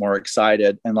know who was more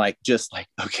excited. And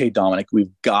okay, Dominic,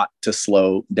 we've got to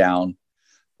slow down.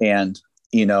 And,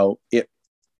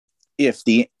 if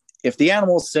the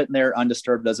animal's sitting there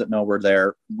undisturbed, doesn't know we're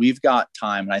there, we've got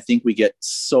time. And I think we get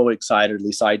so excited, at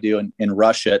least I do, and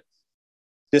rush it.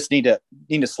 Just need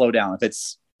to slow down.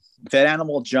 If that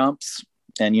animal jumps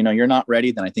and, you're not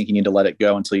ready, then I think you need to let it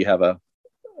go until you have a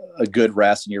good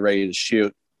rest and you're ready to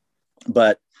shoot.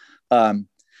 But,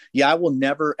 I will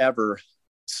never, ever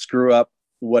screw up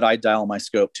what I dial my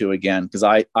scope to again. Cause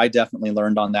I definitely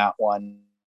learned on that one.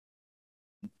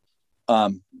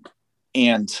 Now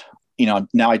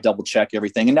I double check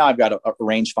everything, and now I've got a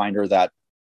rangefinder that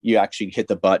you actually hit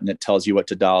the button. It tells you what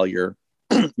to dial your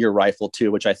rifle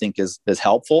to, which I think is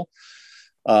helpful.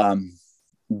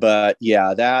 But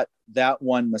yeah, that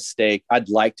one mistake, I'd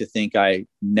like to think I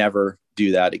never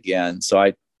do that again. So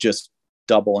I just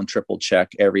double and triple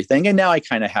check everything. And now I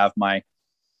kind of have my,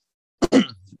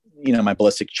 my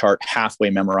ballistic chart halfway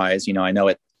memorized. I know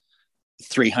at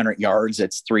 300 yards,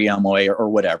 it's 3 MOA or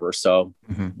whatever. So,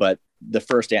 but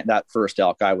that first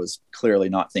elk, I was clearly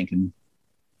not thinking.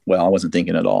 Well, I wasn't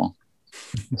thinking at all.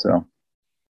 So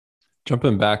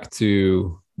jumping back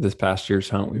to this past year's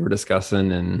hunt we were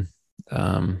discussing,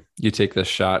 and you take this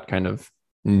shot kind of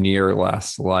near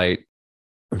last light.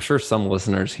 I'm sure some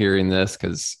listeners hearing this,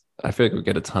 because I feel like we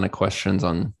get a ton of questions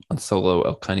on solo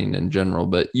elk hunting in general,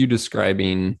 but you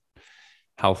describing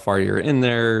how far you're in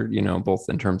there, both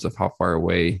in terms of how far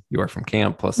away you are from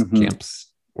camp, plus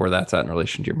camps where that's at in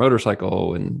relation to your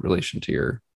motorcycle, in relation to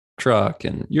your truck,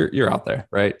 and you're out there,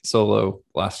 right? Solo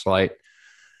last flight.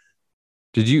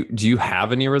 Do you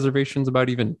have any reservations about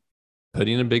even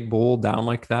putting a big bull down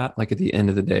like that, like at the end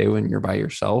of the day when you're by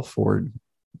yourself? Or do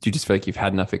you just feel like you've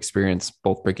had enough experience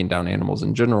both breaking down animals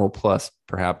in general, plus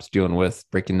perhaps dealing with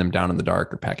breaking them down in the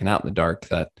dark or packing out in the dark,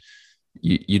 that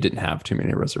you didn't have too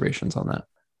many reservations on that?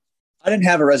 I didn't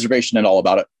have a reservation at all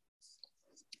about it.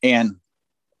 And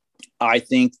I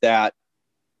think that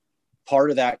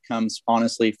part of that comes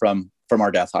honestly from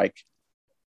our death hike.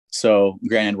 So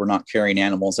granted, we're not carrying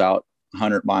animals out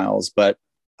 100 miles, but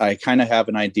I kind of have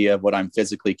an idea of what I'm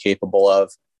physically capable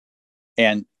of.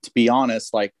 And to be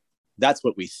honest, that's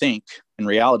what we think. In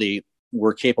reality,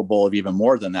 we're capable of even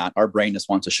more than that. Our brain just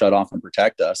wants to shut off and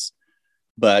protect us.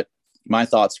 But my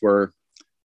thoughts were,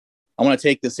 I want to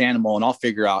take this animal and I'll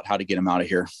figure out how to get him out of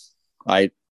here.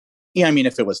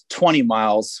 If it was 20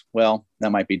 miles, well,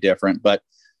 that might be different. But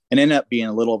and ended up being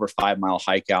a little over 5-mile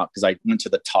hike out because I went to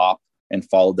the top and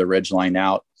followed the ridge line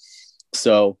out.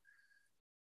 So,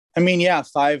 I mean, yeah,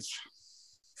 5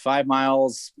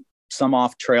 miles, some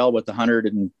off trail with 100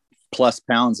 and plus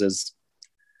pounds is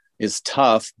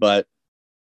tough, but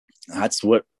that's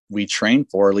what we train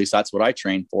for. At least that's what I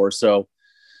train for. So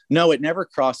no, it never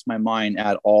crossed my mind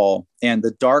at all. And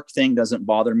the dark thing doesn't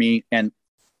bother me. And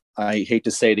I hate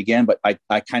to say it again, but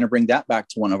I kind of bring that back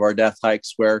to one of our death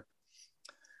hikes where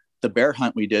the bear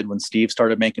hunt we did when Steve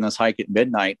started making us hike at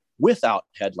midnight without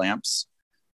headlamps.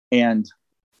 And,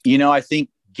 I think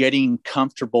getting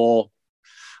comfortable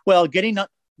being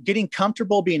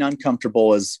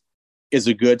uncomfortable is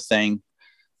a good thing.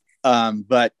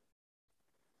 But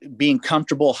being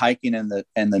comfortable hiking in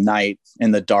the night,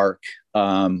 in the dark,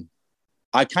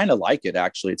 I kind of like it,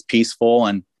 actually. It's peaceful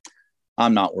and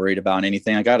I'm not worried about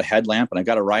anything. I got a headlamp and I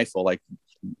got a rifle. Like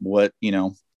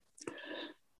I'm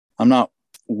not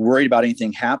worried about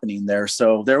anything happening there.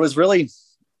 So there was really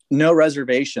no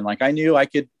reservation. Like I knew I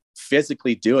could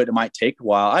physically do it. It might take a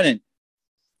while. I didn't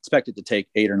expect it to take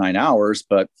 8 or 9 hours,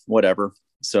 but whatever.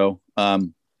 So,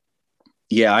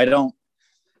 yeah, I don't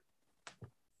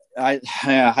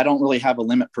really have a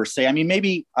limit per se. I mean,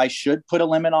 maybe I should put a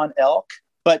limit on elk,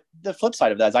 but the flip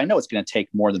side of that is I know it's going to take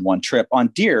more than one trip. On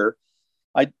deer,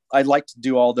 I'd like to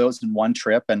do all those in one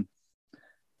trip, and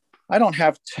I don't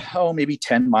have, maybe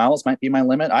 10 miles might be my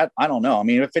limit. I don't know. I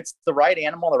mean, if it's the right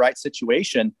animal, the right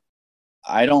situation,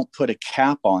 I don't put a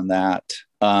cap on that.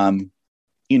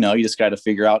 You just got to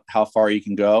figure out how far you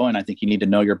can go. And I think you need to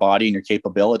know your body and your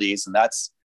capabilities. And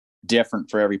that's different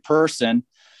for every person.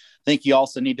 I think you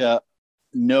also need to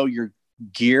know your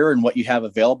gear and what you have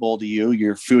available to you,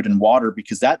 your food and water,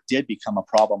 because that did become a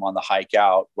problem on the hike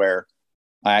out where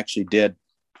I actually did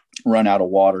run out of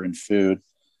water and food.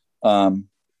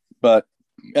 But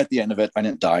at the end of it, I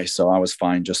didn't die. So I was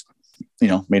fine. Just,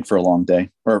 made for a long day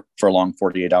or for a long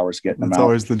 48 hours getting them out. That's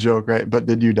always the joke, right? But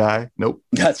did you die? Nope.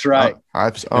 That's right.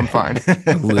 I'm fine.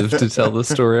 Live to tell the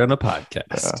story on a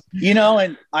podcast.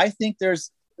 And I think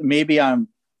maybe I'm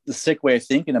the sick way of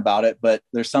thinking about it, but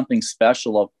there's something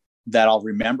special that I'll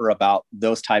remember about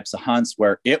those types of hunts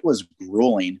where it was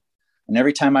grueling. And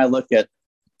every time I look at,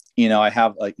 I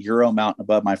have a Euro mountain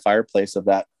above my fireplace of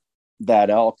that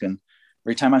elk. And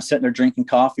every time I'm sitting there drinking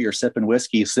coffee or sipping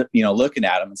whiskey, looking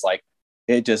at them, it's like,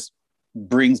 it just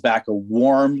brings back a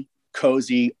warm,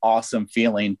 cozy, awesome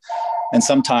feeling. And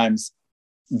sometimes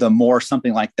the more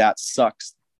something like that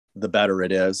sucks, the better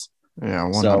it is. Yeah,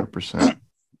 100%. So,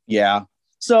 yeah.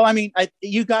 So, I mean,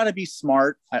 you got to be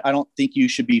smart. I don't think you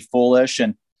should be foolish,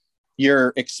 and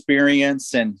your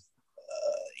experience and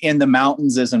in the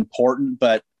mountains is important.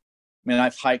 But I mean,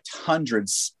 I've hiked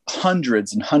hundreds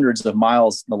and hundreds of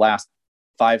miles in the last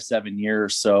 5-7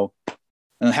 years. So,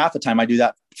 and half the time I do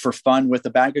that for fun with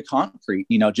a bag of concrete,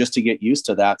 just to get used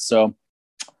to that. So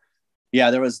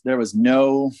yeah, there was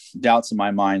no doubts in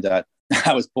my mind that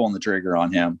I was pulling the trigger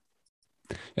on him.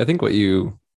 I think what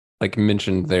you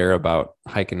mentioned there about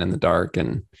hiking in the dark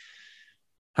and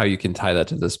how you can tie that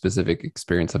to the specific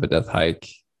experience of a death hike.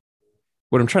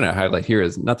 What I'm trying to highlight here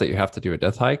is not that you have to do a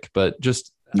death hike, but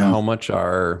just how much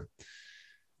I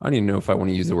don't even know if I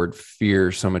want to use the word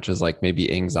fear so much as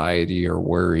maybe anxiety or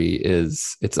worry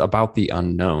it's about the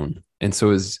unknown. And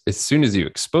so as soon as you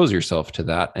expose yourself to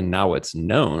that, and now it's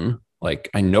known,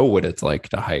 I know what it's like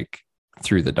to hike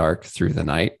through the dark, through the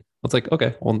night. It's like,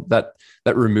 okay, well that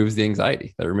removes the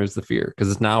anxiety, that removes the fear,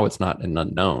 because it's not an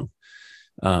unknown.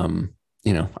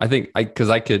 I think because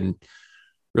I could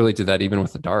relate to that even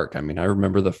with the dark. I mean, I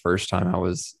remember the first time I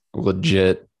was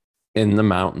legit in the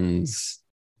mountains,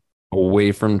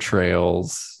 away from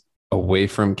trails, away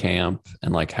from camp,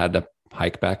 and had to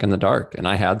hike back in the dark. And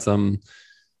I had some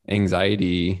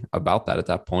anxiety about that at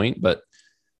that point, but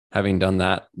having done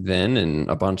that then and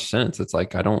a bunch since, it's I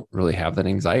don't really have that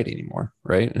anxiety anymore.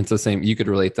 Right. And it's the same. You could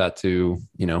relate that to,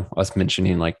 us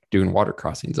mentioning doing water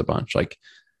crossings a bunch. A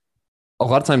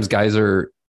lot of times guys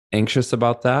are anxious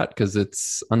about that because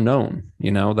it's unknown,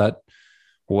 that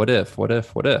what if,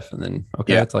 and then,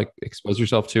 okay, yeah. It's expose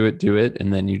yourself to it, do it.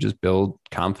 And then you just build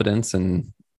confidence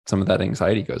and some of that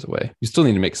anxiety goes away. You still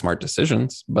need to make smart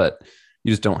decisions, but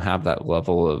you just don't have that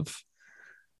level of,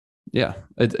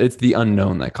 it's the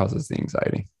unknown that causes the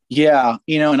anxiety. Yeah.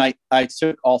 And I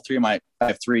took I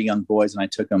have 3 young boys, and I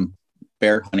took them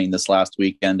bear hunting this last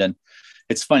weekend. And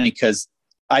it's funny because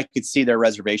I could see their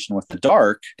reservation with the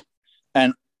dark,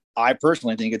 and I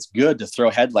personally think it's good to throw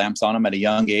headlamps on them at a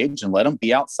young age and let them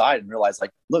be outside and realize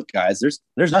look, guys,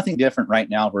 there's nothing different right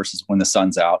now versus when the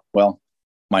sun's out. Well,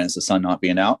 minus the sun not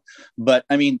being out. But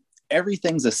I mean,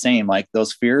 everything's the same.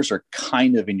 Those fears are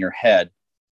kind of in your head.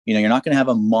 You're not going to have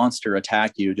a monster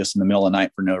attack you just in the middle of the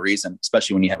night for no reason,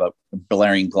 especially when you have a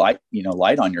blaring light,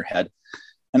 light on your head.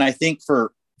 And I think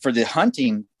for the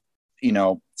hunting,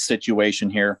 situation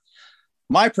here,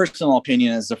 my personal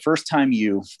opinion is the first time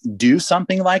you do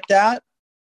something like that,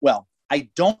 well, I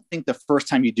don't think the first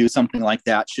time you do something like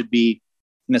that should be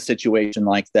in a situation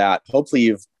like that. Hopefully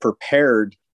you've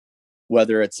prepared,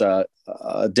 whether it's a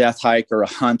death hike or a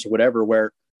hunt or whatever,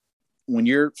 where when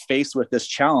you're faced with this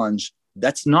challenge,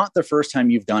 that's not the first time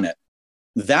you've done it.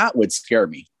 That would scare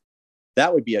me.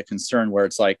 That would be a concern where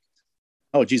it's like,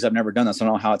 oh, geez, I've never done this. I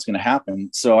don't know how it's going to happen.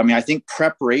 So, I think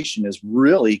preparation is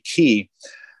really key.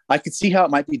 I could see how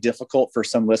it might be difficult for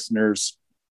some listeners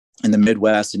in the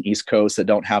Midwest and East Coast that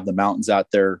don't have the mountains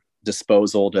at their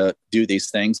disposal to do these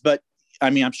things. But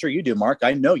I'm sure you do, Mark.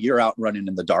 I know you're out running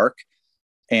in the dark.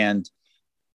 And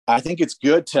I think it's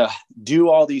good to do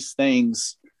all these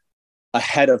things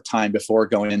ahead of time before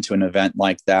going into an event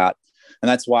like that. And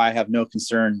that's why I have no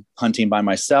concern hunting by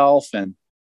myself. And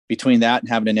between that and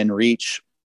having an in reach,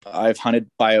 I've hunted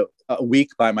by a week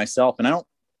by myself, and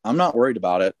I'm not worried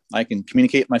about it. I can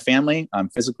communicate with my family. I'm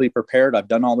physically prepared. I've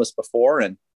done all this before,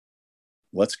 and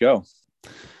let's go.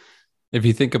 If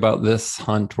you think about this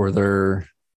hunt, were there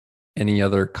any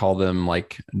other, call them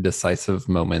like decisive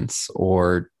moments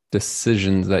or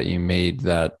decisions that you made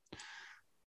that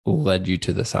led you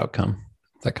to this outcome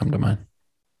that come to mind?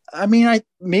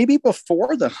 Maybe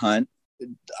before the hunt,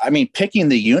 picking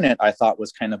the unit I thought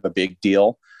was kind of a big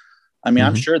deal.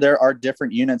 I'm sure there are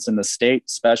different units in the state,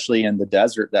 especially in the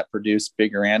desert, that produce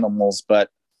bigger animals. But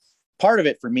part of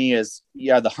it for me is,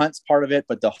 the hunt's part of it,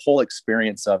 but the whole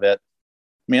experience of it.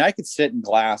 I could sit in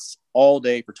glass all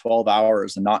day for 12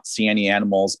 hours and not see any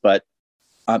animals, but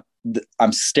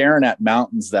I'm staring at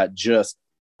mountains that just,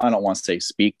 I don't want to say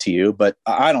speak to you, but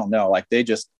I don't know, like they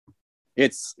just,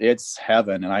 it's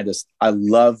heaven. And I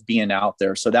love being out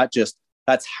there. So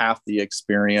that's half the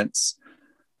experience.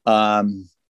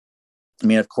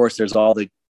 Of course, there's all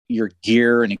your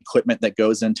gear and equipment that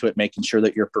goes into it, making sure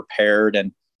that you're prepared.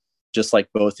 And just like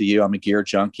both of you, I'm a gear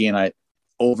junkie, and I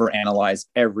overanalyze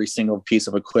every single piece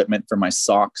of equipment, from my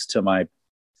socks to my,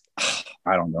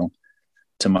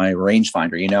 to my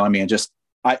rangefinder.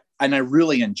 I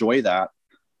really enjoy that.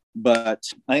 But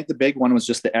I think the big one was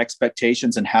just the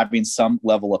expectations and having some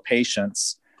level of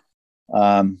patience,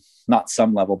 not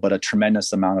some level, but a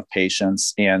tremendous amount of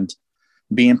patience, and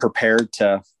being prepared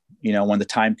to, when the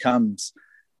time comes,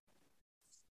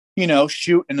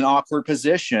 shoot in an awkward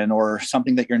position or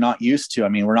something that you're not used to.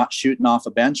 We're not shooting off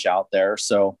a bench out there.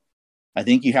 So I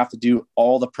think you have to do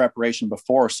all the preparation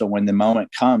before. So when the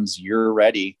moment comes, you're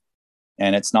ready,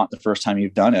 and it's not the first time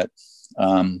you've done it.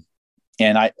 I'm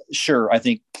sure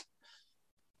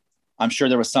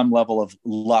there was some level of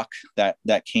luck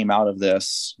that came out of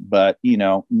this, but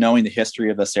knowing the history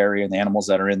of this area and the animals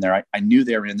that are in there, I knew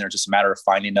they were in there, just a matter of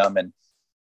finding them.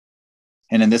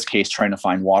 And in this case, trying to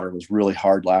find water was really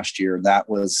hard last year. And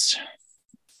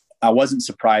I wasn't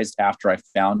surprised after I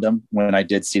found them, when I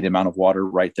did see the amount of water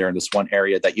right there in this one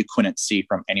area that you couldn't see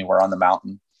from anywhere on the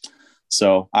mountain.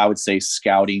 So I would say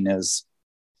scouting is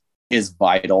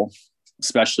vital,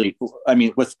 especially,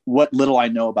 with what little I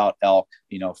know about elk,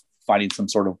 finding some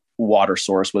sort of water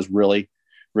source was really,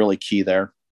 really key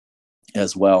there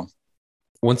as well.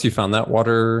 Once you found that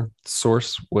water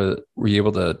source, were you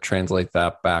able to translate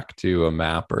that back to a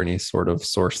map or any sort of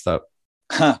source that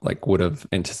would have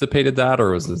anticipated that?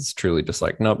 Or was this truly just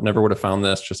like, nope, never would have found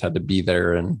this, just had to be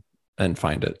there and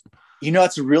find it?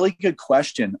 It's a really good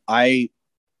question.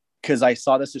 Because I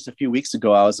saw this just a few weeks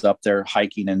ago. I was up there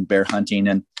hiking and bear hunting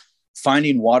and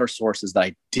finding water sources that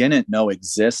I didn't know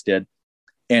existed.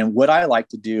 And what I like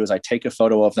to do is I take a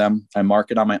photo of them, I mark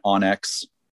it on my Onyx,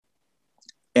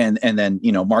 and then,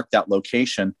 mark that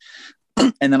location.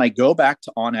 And then I go back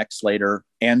to Onyx later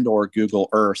or Google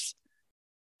Earth.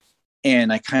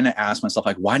 And I kind of ask myself,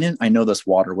 like, why didn't I know this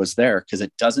water was there? Because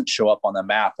it doesn't show up on the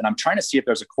map. And I'm trying to see if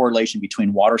there's a correlation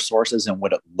between water sources and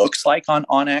what it looks like on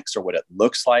Onyx or what it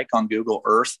looks like on Google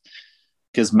Earth,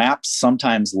 because maps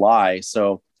sometimes lie.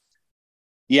 So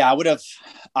yeah,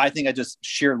 I think I just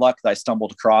sheer luck that I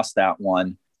stumbled across that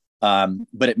one.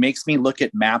 But it makes me look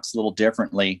at maps a little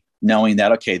differently, knowing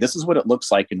that, okay, this is what it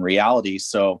looks like in reality.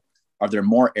 So are there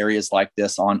more areas like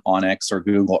this on Onyx or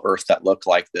Google Earth that look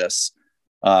like this?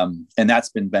 And that's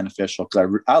been beneficial,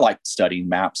 because I like studying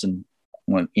maps, and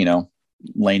when,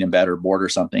 laying in bed or bored or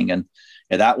something. And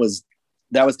that was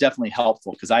definitely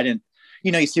helpful, because I didn't,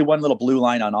 you see one little blue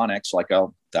line on Onyx, like,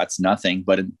 oh, that's nothing.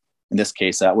 But in this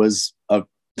case, that was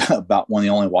about one of the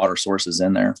only water sources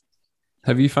in there.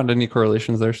 Have you found any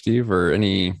correlations there, Steve, or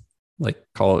any like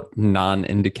call it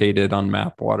non-indicated on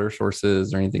map water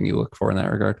sources or anything you look for in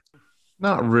that regard?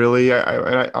 Not really.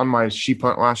 I on my sheep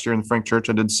hunt last year in the Frank Church,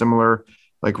 I did similar,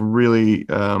 like really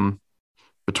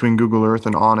between Google Earth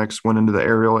and Onyx, went into the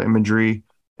aerial imagery,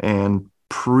 and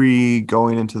pre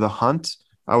going into the hunt,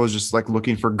 I was just like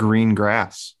looking for green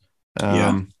grass.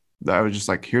 I was just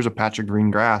like, here's a patch of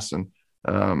green grass, and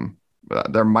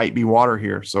there might be water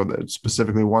here. So that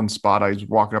specifically one spot, I was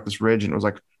walking up this ridge, and it was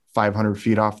like 500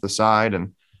 feet off the side,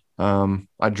 and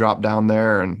I dropped down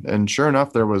there, and sure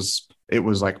enough, it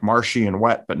was like marshy and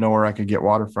wet, but nowhere I could get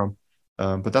water from.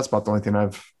 But that's about the only thing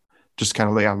I've just kind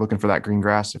of looking for that green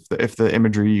grass. If the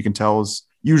imagery you can tell is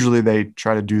usually they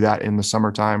try to do that in the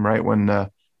summertime, right when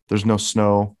there's no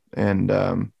snow, and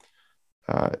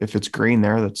if it's green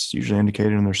there, that's usually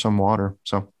indicated and there's some water.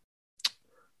 So,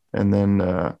 and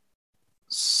then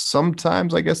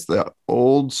sometimes I guess the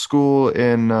old school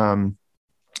in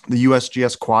the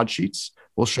USGS quad sheets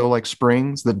will show like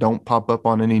springs that don't pop up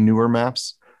on any newer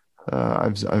maps.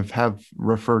 I've have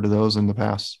referred to those in the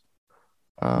past.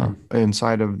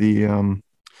 Inside of the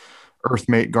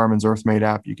Earthmate, Garmin's Earthmate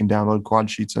app, you can download quad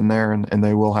sheets in there, and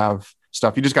they will have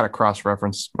stuff. You just got to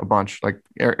cross-reference a bunch, like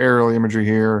aerial imagery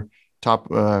here,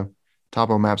 topo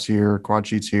maps here, quad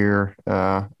sheets here,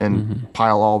 and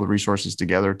pile all the resources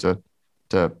together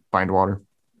to find water.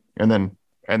 And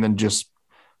then just,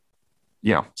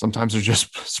 sometimes there's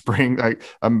just spring,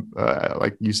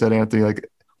 like you said, Anthony, like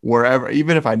wherever,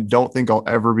 even if I don't think I'll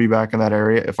ever be back in that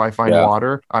area, if I find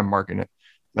water, I'm marking it.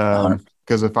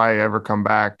 Because if I ever come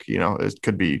back, it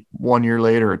could be 1 year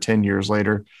later or 10 years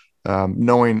later,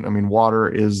 knowing, water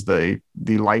is the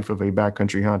life of a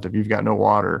backcountry hunt. If you've got no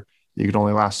water, you can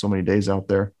only last so many days out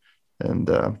there. And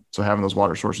so having those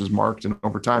water sources marked, and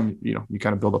over time, you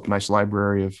kind of build up a nice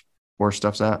library of where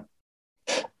stuff's at.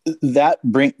 That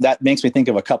makes me think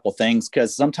of a couple things,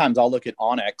 because sometimes I'll look at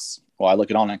Onyx. Well, I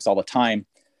look at Onyx all the time,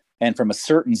 and from a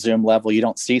certain zoom level, you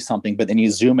don't see something, but then you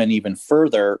zoom in even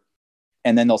further,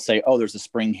 and then they'll say, oh, there's a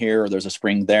spring here, or there's a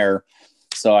spring there.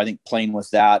 So I think playing with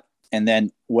that. And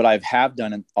then what I have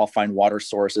done, and I'll find water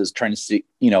sources, trying to see,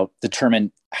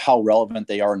 determine how relevant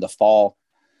they are in the fall.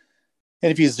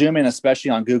 And if you zoom in,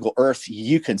 especially on Google Earth,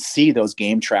 you can see those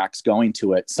game tracks going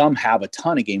to it. Some have a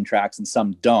ton of game tracks and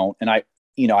some don't. And I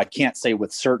can't say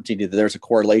with certainty that there's a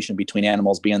correlation between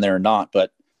animals being there or not,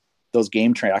 but those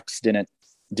game tracks didn't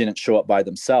show up by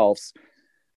themselves.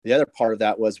 The other part of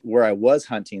that was where I was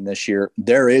hunting this year,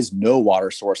 there is no water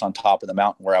source on top of the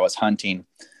mountain where I was hunting.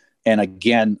 And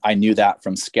again, I knew that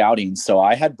from scouting. So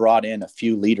I had brought in a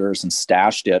few liters and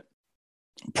stashed it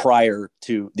prior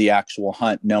to the actual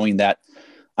hunt, knowing that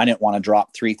I didn't want to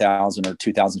drop 3,000 or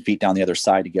 2,000 feet down the other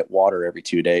side to get water every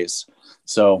 2 days.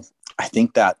 So I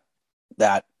think that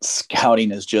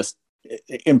scouting is just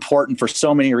important for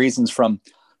so many reasons, from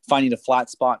finding a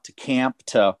flat spot to camp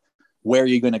to where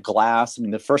you're going to glass. I mean,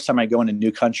 the first time I go into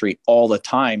new country all the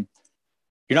time,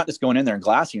 you're not just going in there and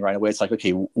glassing right away. It's like,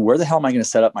 okay, where the hell am I going to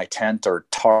set up my tent or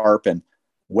tarp, and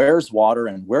where's water,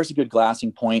 and where's a good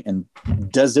glassing point? And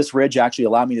does this ridge actually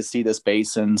allow me to see this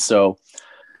basin? So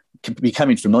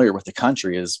becoming familiar with the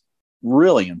country is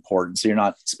really important, so you're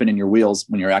not spinning your wheels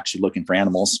when you're actually looking for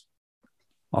animals.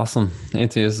 Awesome.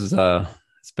 Anthony, this is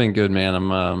it's been good,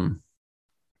 man.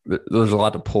 There's a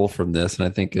lot to pull from this, and I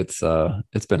think it's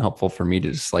been helpful for me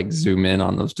to just like zoom in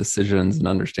on those decisions and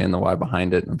understand the why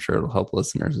behind it. And I'm sure it'll help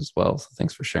listeners as well. So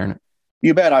thanks for sharing it.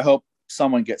 You bet. I hope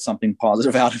someone gets something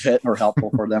positive out of it or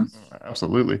helpful for them.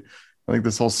 Absolutely. I think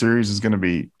this whole series is going to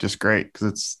be just great,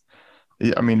 because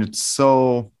it's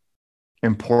so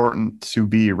important to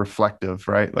be reflective,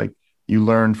 right? Like, you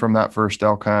learned from that first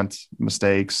elk hunt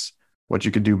mistakes, what you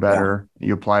could do better. Yeah.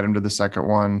 You applied them to the second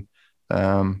one.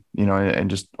 And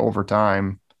just over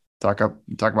time, talk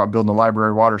about building a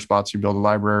library of water spots. You build a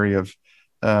library of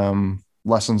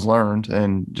lessons learned,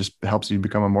 and just helps you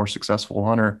become a more successful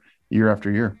hunter year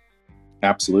after year.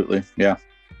 Absolutely. Yeah,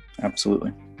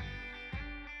 absolutely.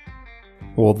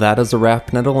 Well, that is a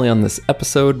wrap, not only on this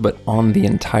episode, but on the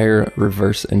entire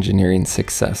Reverse Engineering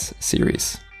Success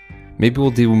series. Maybe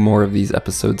we'll do more of these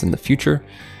episodes in the future.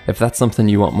 If that's something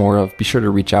you want more of, be sure to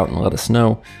reach out and let us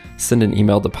know. Send an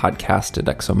email to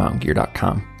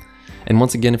podcast@exomountaingear.com. And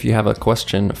once again, if you have a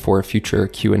question for a future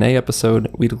Q&A episode,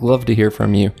 we'd love to hear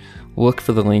from you. Look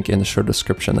for the link in the show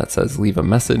description that says leave a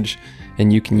message,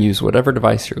 and you can use whatever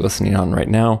device you're listening on right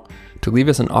now to leave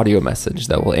us an audio message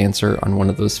that we'll answer on one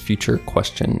of those future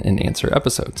question and answer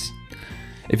episodes.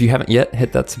 If you haven't yet,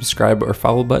 hit that subscribe or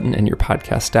follow button in your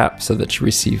podcast app so that you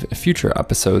receive future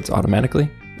episodes automatically,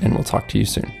 and we'll talk to you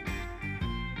soon.